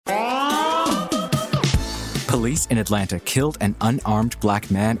Police in Atlanta killed an unarmed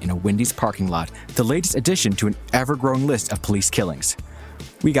black man in a Wendy's parking lot, the latest addition to an ever-growing list of police killings.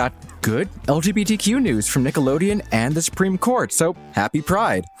 We got good LGBTQ news from Nickelodeon and the Supreme Court, so happy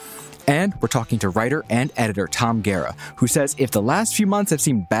Pride. And we're talking to writer and editor Tom Guerra, who says if the last few months have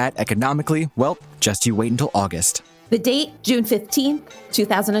seemed bad economically, well, just you wait until August. The date, June 15th,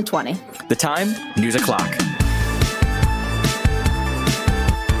 2020. The time, news o'clock.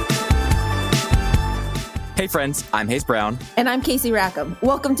 Hey friends, I'm Hayes Brown. And I'm Casey Rackham.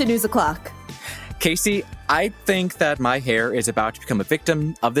 Welcome to News O'Clock. Casey, I think that my hair is about to become a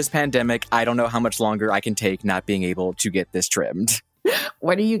victim of this pandemic. I don't know how much longer I can take not being able to get this trimmed.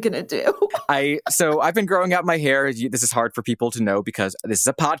 What are you going to do? I've been growing out my hair. This is hard for people to know because this is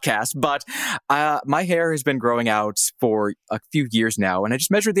a podcast, but my hair has been growing out for a few years now. And I just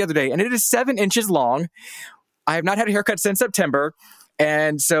measured the other day and it is 7 inches long. I have not had a haircut since September.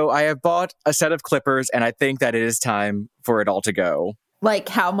 And so I have bought a set of clippers and I think that it is time for it all to go. Like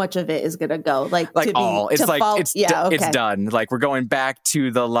how much of it is going to go? It's done. Like we're going back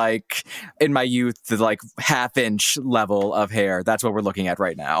to the in my youth, the half-inch level of hair. That's what we're looking at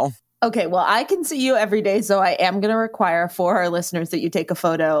right now. Okay, well, I can see you every day, so I am going to require for our listeners that you take a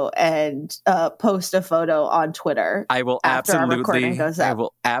photo and post a photo on Twitter. I will absolutely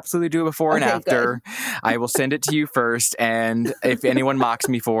do it before and after. Good. I will send it to you first, and if anyone mocks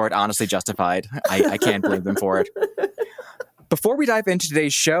me for it, honestly justified. I can't blame them for it. Before we dive into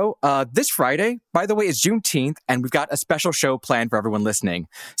today's show, this Friday, by the way, is Juneteenth, and we've got a special show planned for everyone listening.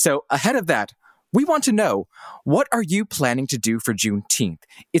 So ahead of that, we want to know, what are you planning to do for Juneteenth?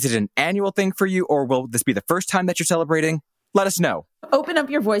 Is it an annual thing for you, or will this be the first time that you're celebrating? Let us know. Open up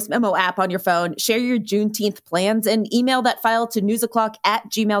your voice memo app on your phone, share your Juneteenth plans, and email that file to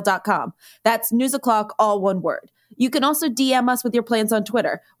newsoclock@gmail.com. That's newsoclock, all one word. You can also DM us with your plans on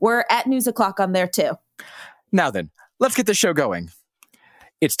Twitter. We're at newsoclock on there, too. Now then, let's get the show going.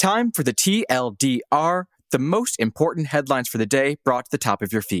 It's time for the TLDR, the most important headlines for the day brought to the top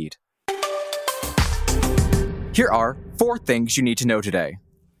of your feed. Here are 4 things you need to know today.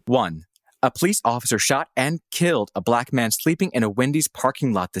 1. A police officer shot and killed a black man sleeping in a Wendy's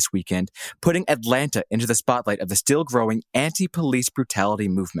parking lot this weekend, putting Atlanta into the spotlight of the still-growing anti-police brutality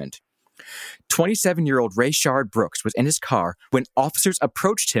movement. 27-year-old Rayshard Brooks was in his car when officers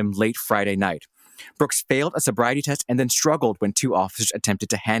approached him late Friday night. Brooks failed a sobriety test and then struggled when 2 officers attempted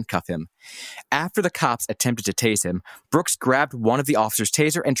to handcuff him. After the cops attempted to tase him, Brooks grabbed one of the officers'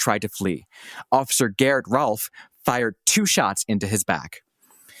 taser and tried to flee. Officer Garrett Rolfe fired 2 shots into his back.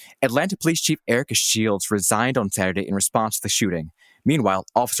 Atlanta Police Chief Erica Shields resigned on Saturday in response to the shooting. Meanwhile,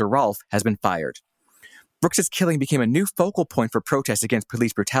 Officer Rolfe has been fired. Brooks's killing became a new focal point for protests against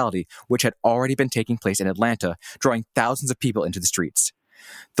police brutality, which had already been taking place in Atlanta, drawing thousands of people into the streets.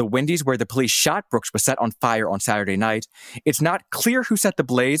 The Wendy's where the police shot Brooks was set on fire on Saturday night. It's not clear who set the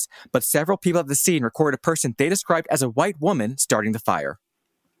blaze, but several people at the scene recorded a person they described as a white woman starting the fire.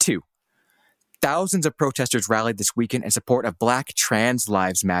 2. Thousands of protesters rallied this weekend in support of Black Trans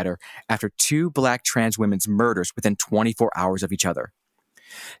Lives Matter after 2 Black trans women's murders within 24 hours of each other.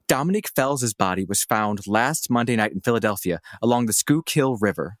 Dominique Fels' body was found last Monday night in Philadelphia along the Schuylkill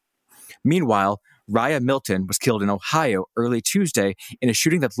River. Meanwhile, Raya Milton was killed in Ohio early Tuesday in a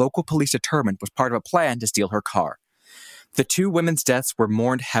shooting that local police determined was part of a plan to steal her car. The 2 women's deaths were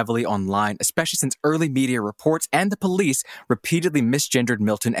mourned heavily online, especially since early media reports and the police repeatedly misgendered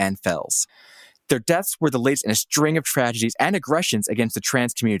Milton and Fels. Their deaths were the latest in a string of tragedies and aggressions against the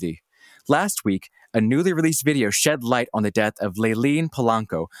trans community. Last week, a newly released video shed light on the death of Layleen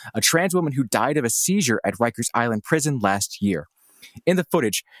Polanco, a trans woman who died of a seizure at Rikers Island Prison last year. In the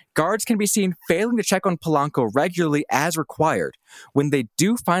footage, guards can be seen failing to check on Polanco regularly as required. When they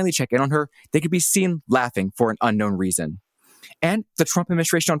do finally check in on her, they can be seen laughing for an unknown reason. And the Trump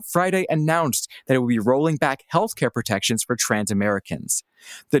administration on Friday announced that it will be rolling back healthcare protections for trans Americans.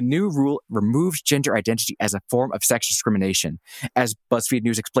 The new rule removes gender identity as a form of sex discrimination. As BuzzFeed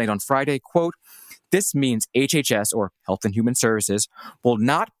News explained on Friday, quote, "This means HHS, or Health and Human Services, will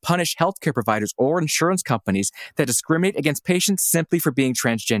not punish healthcare providers or insurance companies that discriminate against patients simply for being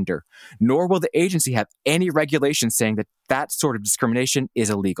transgender, nor will the agency have any regulations saying that that sort of discrimination is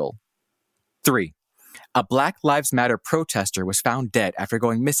illegal." 3. A Black Lives Matter protester was found dead after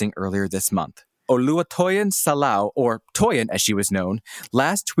going missing earlier this month. Oluwatoyin Salau, or Toyin as she was known,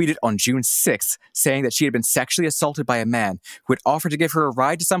 last tweeted on June 6th saying that she had been sexually assaulted by a man who had offered to give her a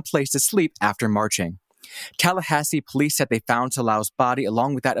ride to some place to sleep after marching. Tallahassee police said they found Salau's body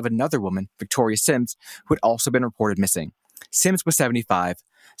along with that of another woman, Victoria Sims, who had also been reported missing. Sims was 75,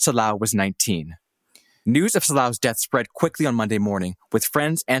 Salau was 19. News of Salau's death spread quickly on Monday morning, with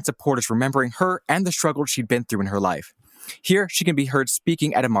friends and supporters remembering her and the struggle she'd been through in her life. Here, she can be heard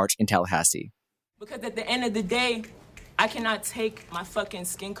speaking at a march in Tallahassee. Because at the end of the day, I cannot take my fucking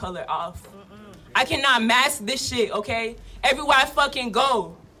skin color off. I cannot mask this shit, okay? Everywhere I fucking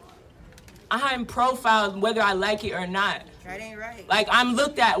go, I'm profiled whether I like it or not. That ain't right. Like, I'm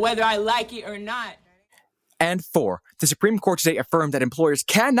looked at whether I like it or not. And 4, the Supreme Court today affirmed that employers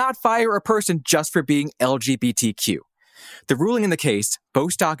cannot fire a person just for being LGBTQ. The ruling in the case,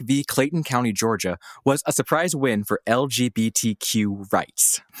 Bostock v. Clayton County, Georgia, was a surprise win for LGBTQ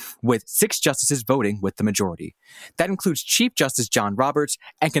rights, with 6 justices voting with the majority. That includes Chief Justice John Roberts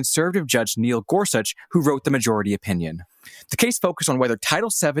and conservative Judge Neil Gorsuch, who wrote the majority opinion. The case focused on whether Title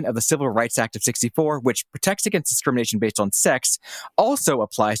VII of the Civil Rights Act of '64, which protects against discrimination based on sex, also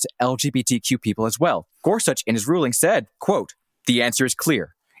applies to LGBTQ people as well. Gorsuch, in his ruling, said, quote, "The answer is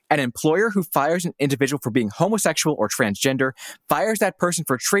clear. An employer who fires an individual for being homosexual or transgender fires that person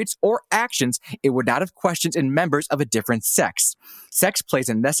for traits or actions it would not have questioned in members of a different sex. Sex plays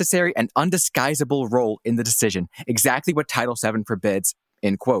a necessary and undisguisable role in the decision, exactly what Title VII forbids,"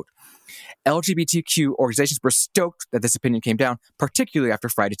 end quote. LGBTQ organizations were stoked that this opinion came down, particularly after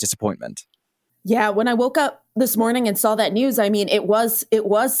Friday's disappointment. Yeah, when I woke up this morning and saw that news, I mean, it was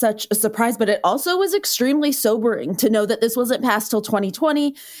such a surprise, but it also was extremely sobering to know that this wasn't passed till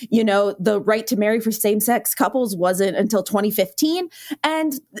 2020. You know, the right to marry for same-sex couples wasn't until 2015.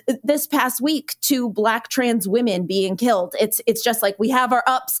 And this past week, 2 Black trans women being killed. It's just like we have our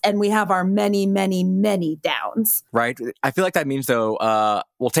ups and we have our many, many, many downs. Right. I feel like that means, though,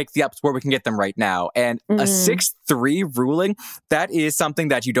 we'll take the ups where we can get them right now. And a 6-3 ruling, that is something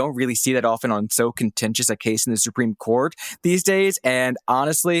that you don't really see that often on so contentious a case in the Supreme Court these days. And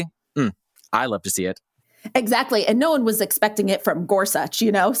honestly, I love to see it. Exactly. And no one was expecting it from Gorsuch,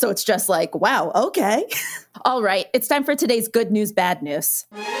 you know? So it's just like, wow, okay. All right. It's time for today's good news, bad news.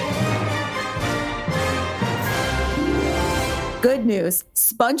 Good news.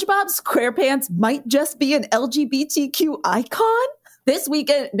 SpongeBob SquarePants might just be an LGBTQ icon. This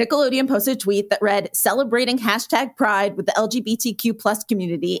weekend, Nickelodeon posted a tweet that read, "Celebrating #Pride with the LGBTQ plus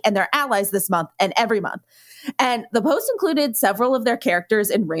community and their allies this month and every month." And the post included several of their characters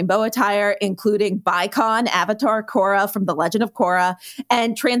in rainbow attire, including Bicon, Avatar Korra from The Legend of Korra,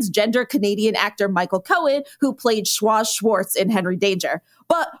 and transgender Canadian actor Michael Cohen, who played Schwaz Schwartz in Henry Danger.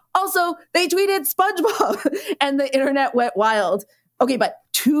 But also, they tweeted SpongeBob, and the internet went wild. Okay, but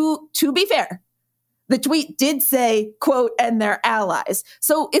to be fair, the tweet did say, quote, "and their allies."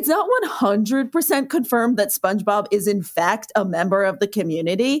 So it's not 100% confirmed that SpongeBob is in fact a member of the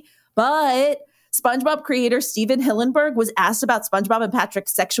community, but SpongeBob creator Steven Hillenburg was asked about SpongeBob and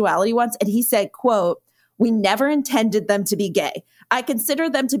Patrick's sexuality once, and he said, quote, "We never intended them to be gay. I consider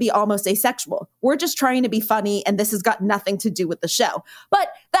them to be almost asexual. We're just trying to be funny, and this has got nothing to do with the show." But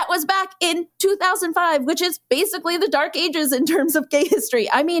that was back in 2005, which is basically the dark ages in terms of gay history.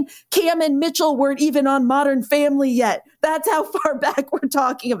 I mean, Cam and Mitchell weren't even on Modern Family yet. That's how far back we're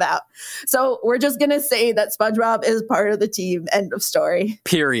talking about. So we're just going to say that SpongeBob is part of the team. End of story.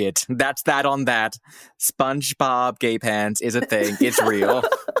 Period. That's that on that. SpongeBob gay pants is a thing. It's real.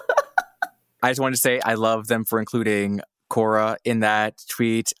 I just wanted to say I love them for including Korra in that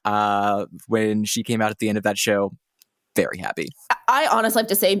tweet when she came out at the end of that show. Very happy. I honestly have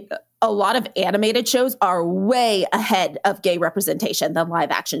to say a lot of animated shows are way ahead of gay representation than live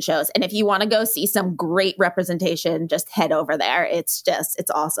action shows. And if you want to go see some great representation, just head over there. It's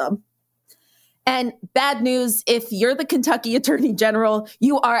awesome. And bad news, if you're the Kentucky Attorney General,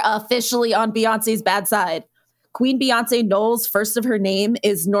 you are officially on Beyonce's bad side. Queen Beyonce Knowles, first of her name,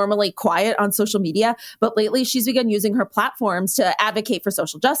 is normally quiet on social media, but lately she's begun using her platforms to advocate for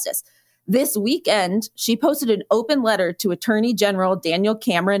social justice. This weekend, she posted an open letter to Attorney General Daniel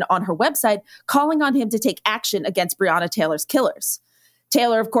Cameron on her website, calling on him to take action against Breonna Taylor's killers.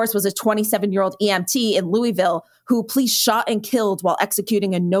 Taylor, of course, was a 27-year-old EMT in Louisville who police shot and killed while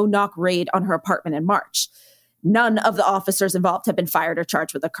executing a no-knock raid on her apartment in March. None of the officers involved have been fired or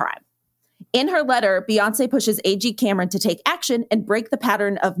charged with a crime. In her letter, Beyonce pushes AG Cameron to take action and break the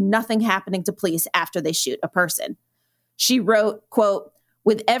pattern of nothing happening to police after they shoot a person. She wrote, quote,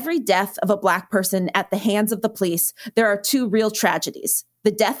 "With every death of a Black person at the hands of the police, there are 2 real tragedies,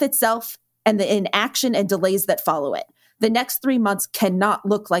 the death itself and the inaction and delays that follow it. The next 3 months cannot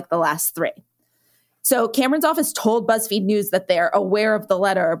look like the last 3. So Cameron's office told BuzzFeed News that they're aware of the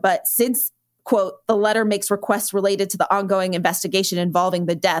letter, but since, quote, "the letter makes requests related to the ongoing investigation involving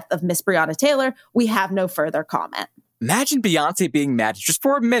the death of Miss Breonna Taylor, we have no further comment." Imagine Beyonce being mad just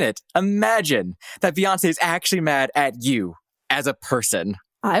for a minute. Imagine that Beyonce is actually mad at you as a person.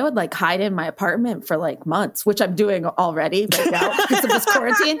 I would like hide in my apartment for like months, which I'm doing already right now because of this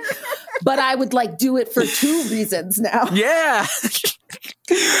quarantine. But I would like do it for 2 reasons now. Yeah.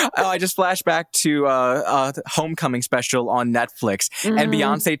 I just flashed back to Homecoming special on Netflix and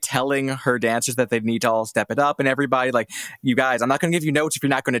Beyonce telling her dancers that they need to all step it up, and everybody like, you guys, I'm not going to give you notes if you're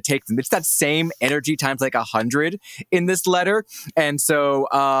not going to take them. It's that same energy times like 100 in this letter. And so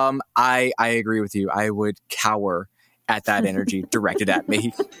I agree with you. I would cower at that energy directed at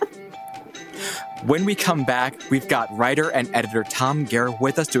me. When we come back, we've got writer and editor Tom Guerra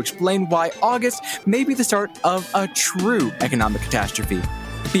with us to explain why August may be the start of a true economic catastrophe.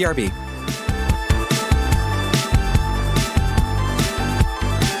 BRB.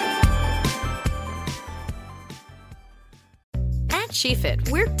 At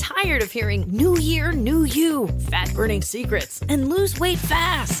SheFit, we're tired of hearing new year, new you, fat-burning secrets, and lose weight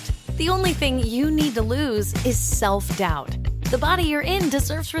fast. The only thing you need to lose is self-doubt. The body you're in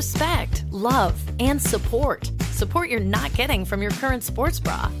deserves respect, love, and support. Support you're not getting from your current sports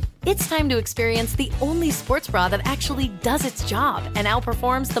bra. It's time to experience the only sports bra that actually does its job and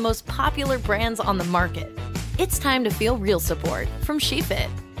outperforms the most popular brands on the market. It's time to feel real support from SheFit.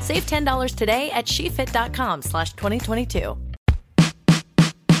 Save $10 today at shefit.com/2022.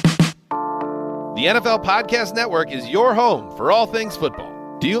 The NFL Podcast Network is your home for all things football.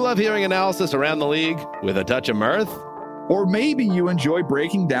 Do you love hearing analysis around the league with a touch of mirth? Or maybe you enjoy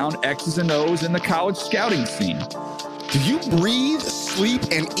breaking down X's and O's in the college scouting scene. Do you breathe, sleep,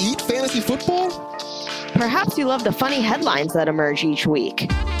 and eat fantasy football? Perhaps you love the funny headlines that emerge each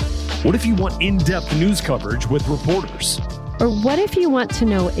week. What if you want in-depth news coverage with reporters? Or what if you want to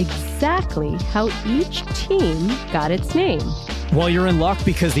know exactly how each team got its name? Well, you're in luck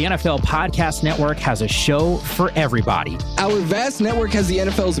because the NFL Podcast Network has a show for everybody. Our vast network has the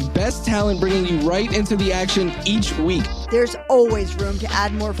NFL's best talent bringing you right into the action each week. There's always room to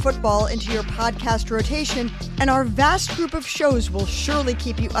add more football into your podcast rotation, and our vast group of shows will surely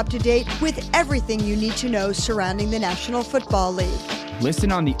keep you up to date with everything you need to know surrounding the National Football League.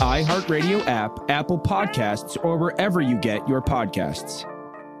 Listen on the iHeartRadio app, Apple Podcasts, or wherever you get your podcasts.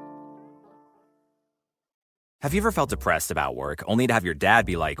 Have you ever felt depressed about work, only to have your dad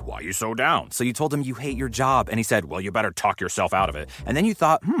be like, "Why are you so down?" So you told him you hate your job, and he said, "Well, you better talk yourself out of it." And then you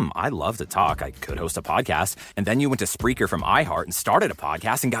thought, I love to talk. I could host a podcast. And then you went to Spreaker from iHeart and started a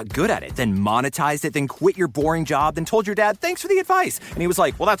podcast and got good at it, then monetized it, then quit your boring job, then told your dad, "Thanks for the advice." And he was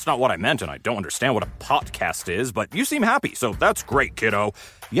like, "Well, that's not what I meant, and I don't understand what a podcast is, but you seem happy, so that's great, kiddo."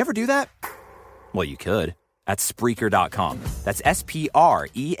 You ever do that? Well, you could. At Spreaker.com. That's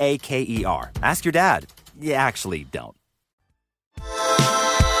Spreaker. Ask your dad. You actually don't.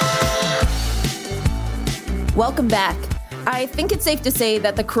 Welcome back. I think it's safe to say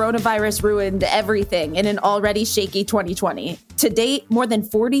that the coronavirus ruined everything in an already shaky 2020. To date, more than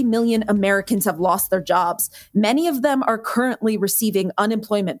 40 million Americans have lost their jobs. Many of them are currently receiving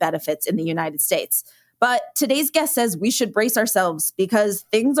unemployment benefits in the United States. But today's guest says we should brace ourselves because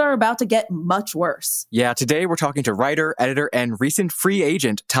things are about to get much worse. Yeah, today we're talking to writer, editor, and recent free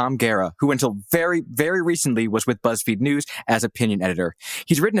agent Tom Guerra, who until very, very recently was with BuzzFeed News as opinion editor.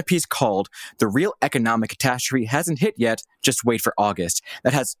 He's written a piece called "The Real Economic Catastrophe Hasn't Hit Yet, Just Wait for August,"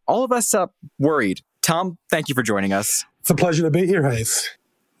 that has all of us worried. Tom, thank you for joining us. It's a pleasure to be here, Hayes.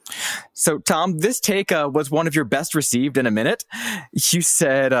 So, Tom, this take was one of your best received in a minute. You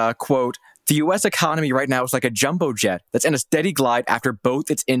said, quote, "The U.S. economy right now is like a jumbo jet that's in a steady glide after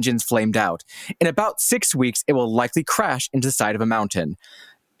both its engines flamed out. In about 6 weeks, it will likely crash into the side of a mountain."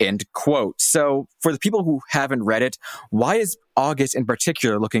 End quote. So for the people who haven't read it, why is August in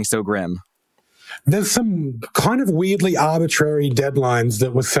particular looking so grim? There's some kind of weirdly arbitrary deadlines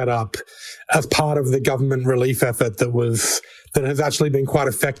that were set up as part of the government relief effort that has actually been quite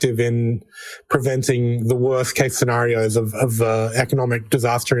effective in preventing the worst case scenarios of economic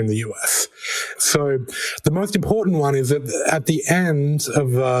disaster in the US. So the most important one is that at the end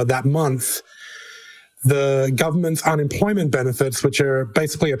of that month, the government's unemployment benefits, which are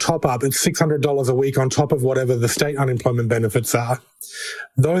basically a top-up, it's $600 a week on top of whatever the state unemployment benefits are.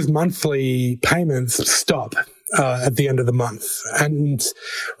 Those monthly payments stop at the end of the month. And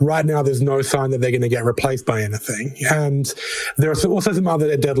right now, there's no sign that they're going to get replaced by anything. And there are also some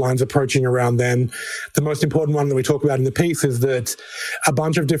other deadlines approaching around then. The most important one that we talk about in the piece is that a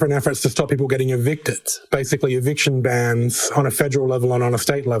bunch of different efforts to stop people getting evicted, basically eviction bans on a federal level and on a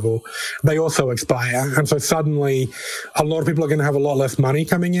state level, they also expire. And so suddenly, a lot of people are going to have a lot less money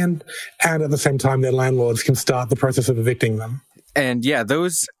coming in, and at the same time, their landlords can start the process of evicting them. And yeah,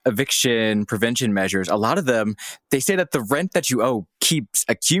 those eviction prevention measures, a lot of them, they say that the rent that you owe keeps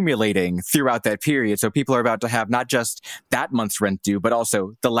accumulating throughout that period. So people are about to have not just that month's rent due, but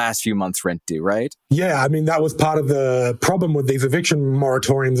also the last few months' rent due, right? Yeah, I mean, that was part of the problem with these eviction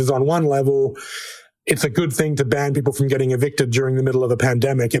moratoriums is on one level, it's a good thing to ban people from getting evicted during the middle of a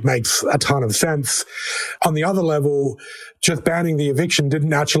pandemic. It makes a ton of sense. On the other level, just banning the eviction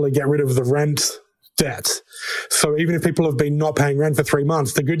didn't actually get rid of the rent debt. So even if people have been not paying rent for 3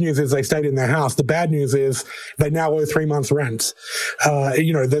 months, the good news is they stayed in their house. The bad news is they now owe 3 months rent.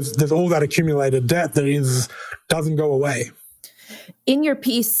 There's all that accumulated debt that doesn't go away. In your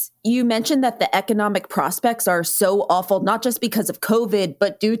piece, you mentioned that the economic prospects are so awful, not just because of COVID,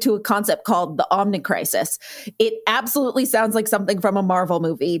 but due to a concept called the Omnicrisis. It absolutely sounds like something from a Marvel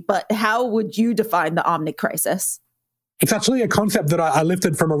movie, but how would you define the Omnicrisis? It's actually a concept that I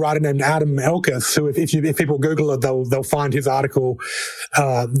lifted from a writer named Adam Elkis, who, if people Google it, they'll find his article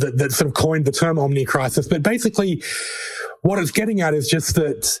that sort of coined the term omnicrisis. But basically, what it's getting at is just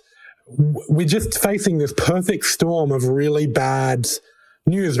that we're just facing this perfect storm of really bad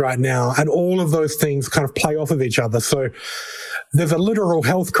news right now, and all of those things kind of play off of each other. So there's a literal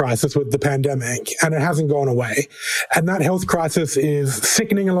health crisis with the pandemic, and it hasn't gone away. And that health crisis is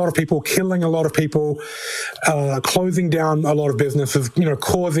sickening a lot of people, killing a lot of people, closing down a lot of businesses,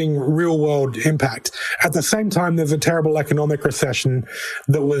 causing real world impact. At the same time, there's a terrible economic recession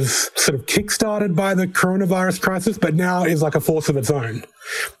that was sort of kickstarted by the coronavirus crisis, but now is like a force of its own.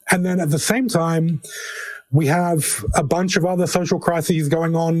 And then at the same time, we have a bunch of other social crises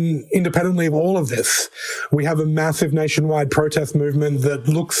going on independently of all of this. We have a massive nationwide protest movement that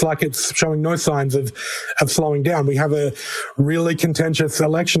looks like it's showing no signs of slowing down. We have a really contentious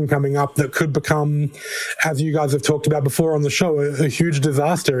election coming up that could become, as you guys have talked about before on the show, a huge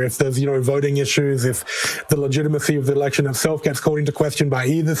disaster if there's, voting issues, if the legitimacy of the election itself gets called into question by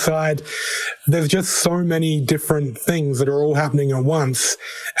either side. There's just so many different things that are all happening at once,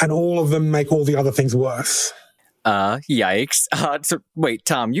 and all of them make all the other things worse. Yikes. So wait,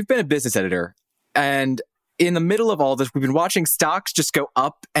 Tom, you've been a business editor, and in the middle of all this, we've been watching stocks just go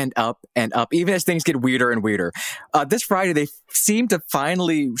up and up and up, even as things get weirder and weirder. This Friday, they seem to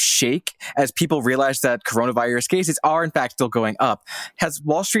finally shake as people realize that coronavirus cases are in fact still going up. Has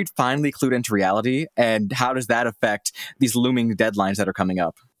Wall Street finally clued into reality, and how does that affect these looming deadlines that are coming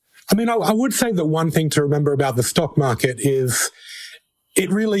up? I mean, I would say that one thing to remember about the stock market is it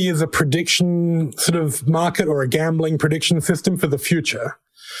really is a prediction sort of market, or a gambling prediction system for the future.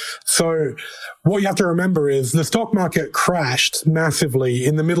 So what you have to remember is the stock market crashed massively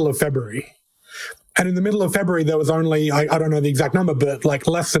in the middle of February. And in the middle of February, there was only, I don't know the exact number, but like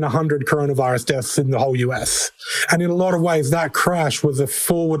less than 100 coronavirus deaths in the whole US. And in a lot of ways, that crash was a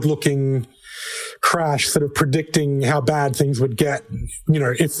forward-looking crash, sort of predicting how bad things would get,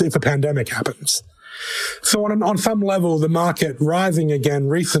 if a pandemic happens. So on some level, the market rising again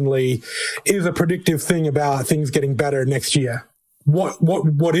recently is a predictive thing about things getting better next year.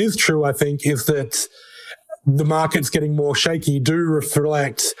 What is true, I think, is that the markets getting more shaky do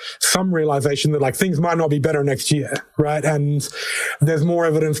reflect some realization that things might not be better next year, right? And there's more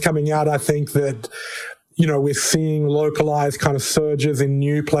evidence coming out, I think, that we're seeing localized kind of surges in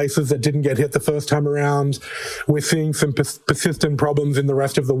new places that didn't get hit the first time around. We're seeing some persistent problems in the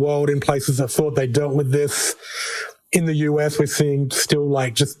rest of the world in places that thought they dealt with this. In the US, we're seeing still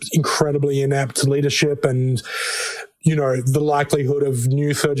just incredibly inept leadership, and the likelihood of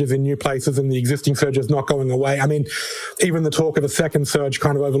new surges in new places and the existing surges not going away. I mean, even the talk of a second surge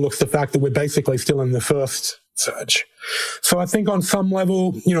kind of overlooks the fact that we're basically still in the first surge. So I think on some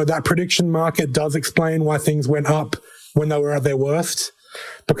level, that prediction market does explain why things went up when they were at their worst,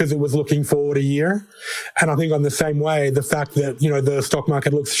 because it was looking forward a year. And I think on the same way, the fact that, the stock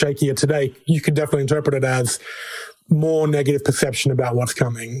market looks shakier today, you could definitely interpret it as more negative perception about what's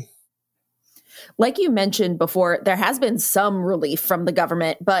coming. Like you mentioned before, there has been some relief from the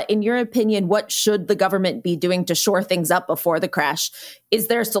government, but in your opinion, what should the government be doing to shore things up before the crash? Is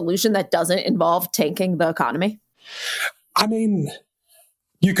there a solution that doesn't involve tanking the economy? I mean,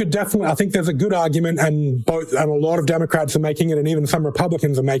 you could definitely, I think there's a good argument, and a lot of Democrats are making it, and even some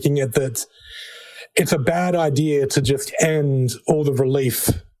Republicans are making it, that it's a bad idea to just end all the relief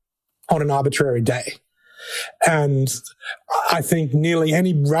on an arbitrary day. And I think nearly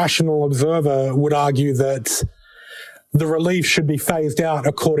any rational observer would argue that the relief should be phased out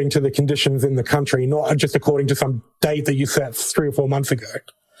according to the conditions in the country, not just according to some date that you set 3 or 4 months ago.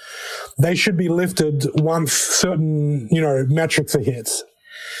 They should be lifted once certain, metrics are hit.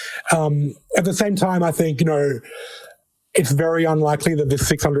 At the same time, I think, it's very unlikely that this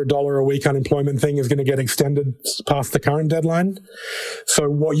 $600 a week unemployment thing is going to get extended past the current deadline. So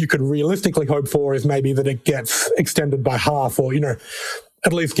what you could realistically hope for is maybe that it gets extended by half, or,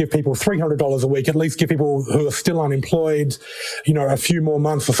 at least give people $300 a week, at least give people who are still unemployed, a few more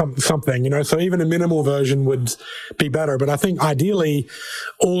months or something, so even a minimal version would be better. But I think ideally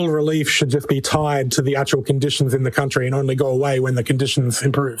all relief should just be tied to the actual conditions in the country and only go away when the conditions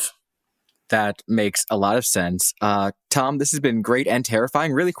improve. That makes a lot of sense. Tom, this has been great and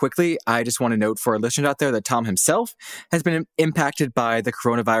terrifying. Really quickly, I just want to note for our listeners out there that Tom himself has been impacted by the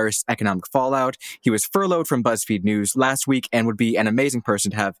coronavirus economic fallout. He was furloughed from BuzzFeed News last week and would be an amazing person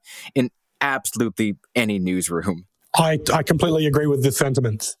to have in absolutely any newsroom. I completely agree with this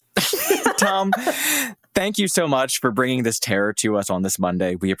sentiment. Tom, thank you so much for bringing this terror to us on this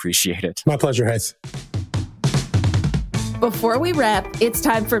Monday. We appreciate it. My pleasure, Hayes. Before we wrap, it's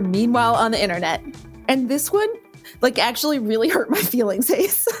time for Meanwhile on the Internet. And this one, actually really hurt my feelings,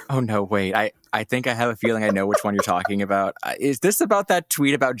 Hayes. Oh, no, wait. I think I have a feeling I know which one you're talking about. Is this about that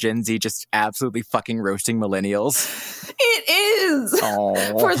tweet about Gen Z just absolutely fucking roasting millennials? It is. Oh.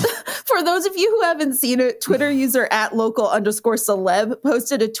 For those of you who haven't seen it, Twitter user @local_celeb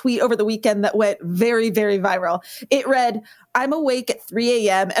posted a tweet over the weekend that went very, very viral. It read, "I'm awake at 3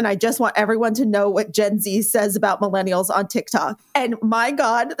 a.m. and I just want everyone to know what Gen Z says about millennials on TikTok." And my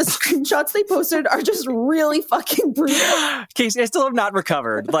God, the screenshots they posted are just really fucking brutal. Casey, I still have not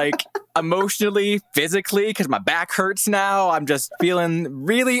recovered. Emotionally, physically, because my back hurts now. I'm just feeling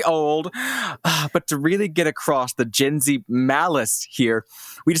really old. But to really get across the Gen Z malice here,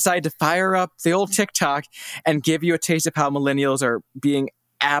 we decided to fire up the old TikTok and give you a taste of how millennials are being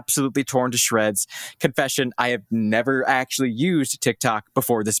absolutely torn to shreds. Confession, I have never actually used TikTok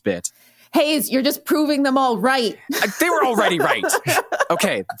before this bit. Hayes, you're just proving them all right. They were already right.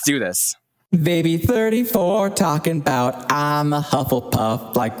 Okay, let's do this. Baby 34 talking about I'm a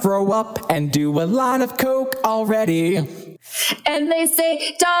Hufflepuff, grow up and do a line of coke already. And they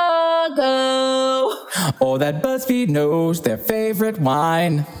say doggo. Or that BuzzFeed knows their favorite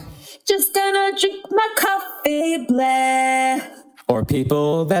wine. Just gonna drink my coffee, blah. Or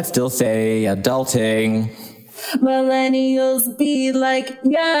people that still say adulting. Millennials be like,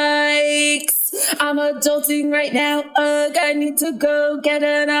 yikes. I'm adulting right now. Ugh, I need to go get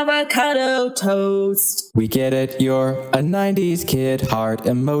an avocado toast. We get it, you're a 90s kid, heart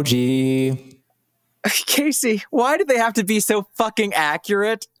emoji. Casey, why do they have to be so fucking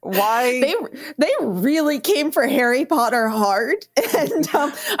accurate? Why? They really came for Harry Potter hard. And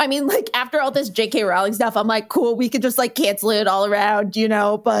after all this J.K. Rowling stuff, I'm like, cool, we could just cancel it all around,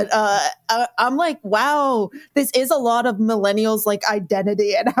 But I'm like, wow, this is a lot of millennials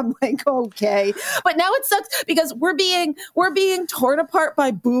identity. And I'm like, okay. But now it sucks because we're being torn apart by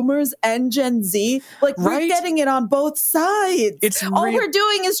boomers and Gen Z. We're getting it on both sides. All we're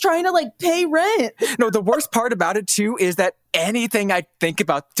doing is trying to pay rent. No, the worst part about it too is that anything I think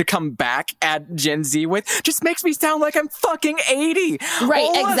about to come back at Gen Z with just makes me sound like I'm fucking 80. Right,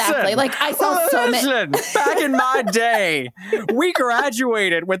 exactly. I saw so many. Back in my day, we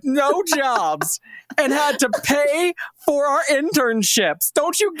graduated with no jobs and had to pay for our internships.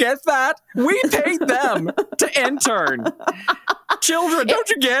 Don't you get that? We paid them to intern. Children, don't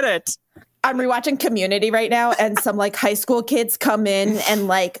you get it? I'm rewatching Community right now, and some high school kids come in and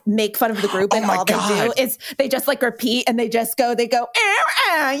make fun of the group, and all they do is they just repeat and they go, you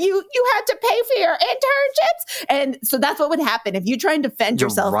had to pay for your internships. And so that's what would happen if you try and defend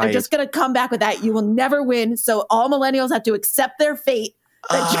yourself. Right. They're just going to come back with that. You will never win. So all millennials have to accept their fate.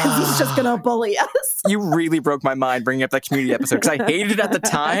 That Gen Z's just going to bully us. You really broke my mind bringing up that Community episode because I hated it at the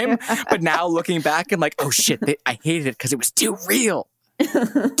time, but now looking back, I'm like, oh shit, I hated it because it was too real.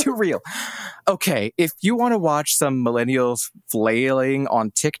 Too real. Okay, if you want to watch some millennials flailing on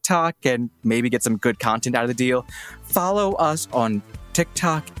TikTok and maybe get some good content out of the deal, follow us on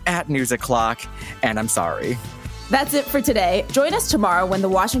TikTok @NewsO'Clock, and I'm sorry. That's it for today. Join us tomorrow when the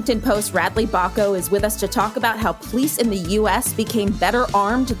Washington Post's Radley Bacco is with us to talk about how police in the U.S. became better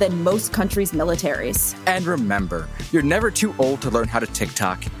armed than most countries' militaries. And remember, you're never too old to learn how to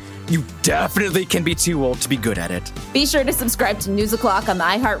TikTok. You definitely can be too old to be good at it. Be sure to subscribe to News O'Clock on the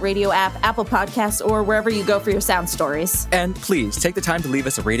iHeartRadio app, Apple Podcasts, or wherever you go for your sound stories. And please take the time to leave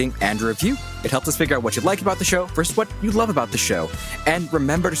us a rating and a review. It helps us figure out what you like about the show versus what you love about the show. And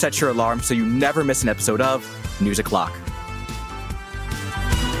remember to set your alarm so you never miss an episode of News O'Clock.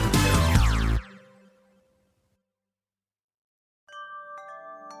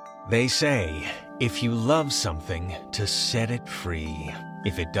 They say, if you love something, to set it free.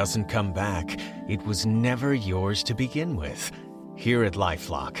 If it doesn't come back, it was never yours to begin with. Here at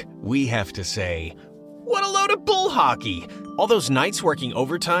LifeLock, we have to say, what a load of bull hockey. All those nights working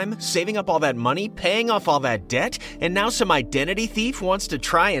overtime, saving up all that money, paying off all that debt, and now some identity thief wants to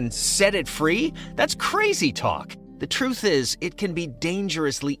try and set it free? That's crazy talk. The truth is, it can be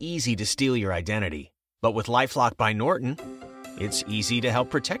dangerously easy to steal your identity. But with LifeLock by Norton, it's easy to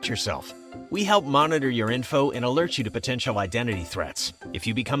help protect yourself. We help monitor your info and alert you to potential identity threats. If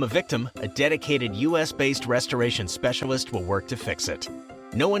you become a victim, a dedicated U.S.-based restoration specialist will work to fix it.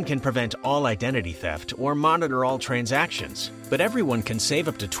 No one can prevent all identity theft or monitor all transactions, but everyone can save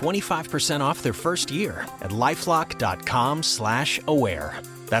up to 25% off their first year at LifeLock.com/aware.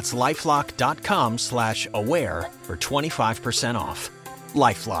 That's LifeLock.com/aware for 25% off.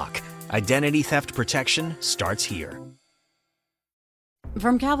 LifeLock. Identity theft protection starts here.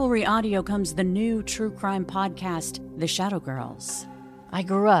 From Cavalry Audio comes the new true crime podcast, The Shadow Girls. I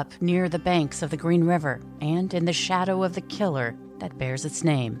grew up near the banks of the Green River and in the shadow of the killer that bears its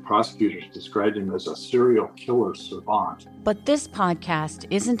name. Prosecutors described him as a serial killer savant. But this podcast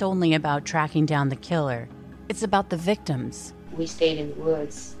isn't only about tracking down the killer. It's about the victims. We stayed in the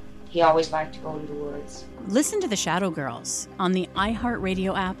woods. He always liked to go to the woods. Listen to The Shadow Girls on the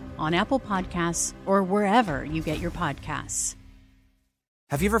iHeartRadio app, on Apple Podcasts, or wherever you get your podcasts.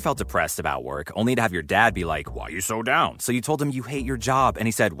 Have you ever felt depressed about work, only to have your dad be like, why are you so down? So you told him you hate your job, and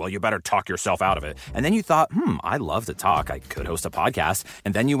he said, well, you better talk yourself out of it. And then you thought, I love to talk. I could host a podcast.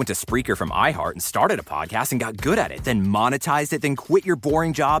 And then you went to Spreaker from iHeart and started a podcast and got good at it, then monetized it, then quit your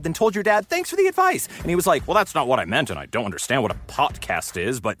boring job, then told your dad, thanks for the advice. And he was like, well, that's not what I meant, and I don't understand what a podcast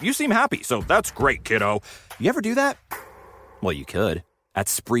is, but you seem happy, so that's great, kiddo. You ever do that? Well, you could. At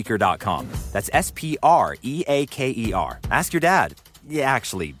Spreaker.com. That's Spreaker. Ask your dad. You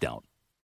actually don't.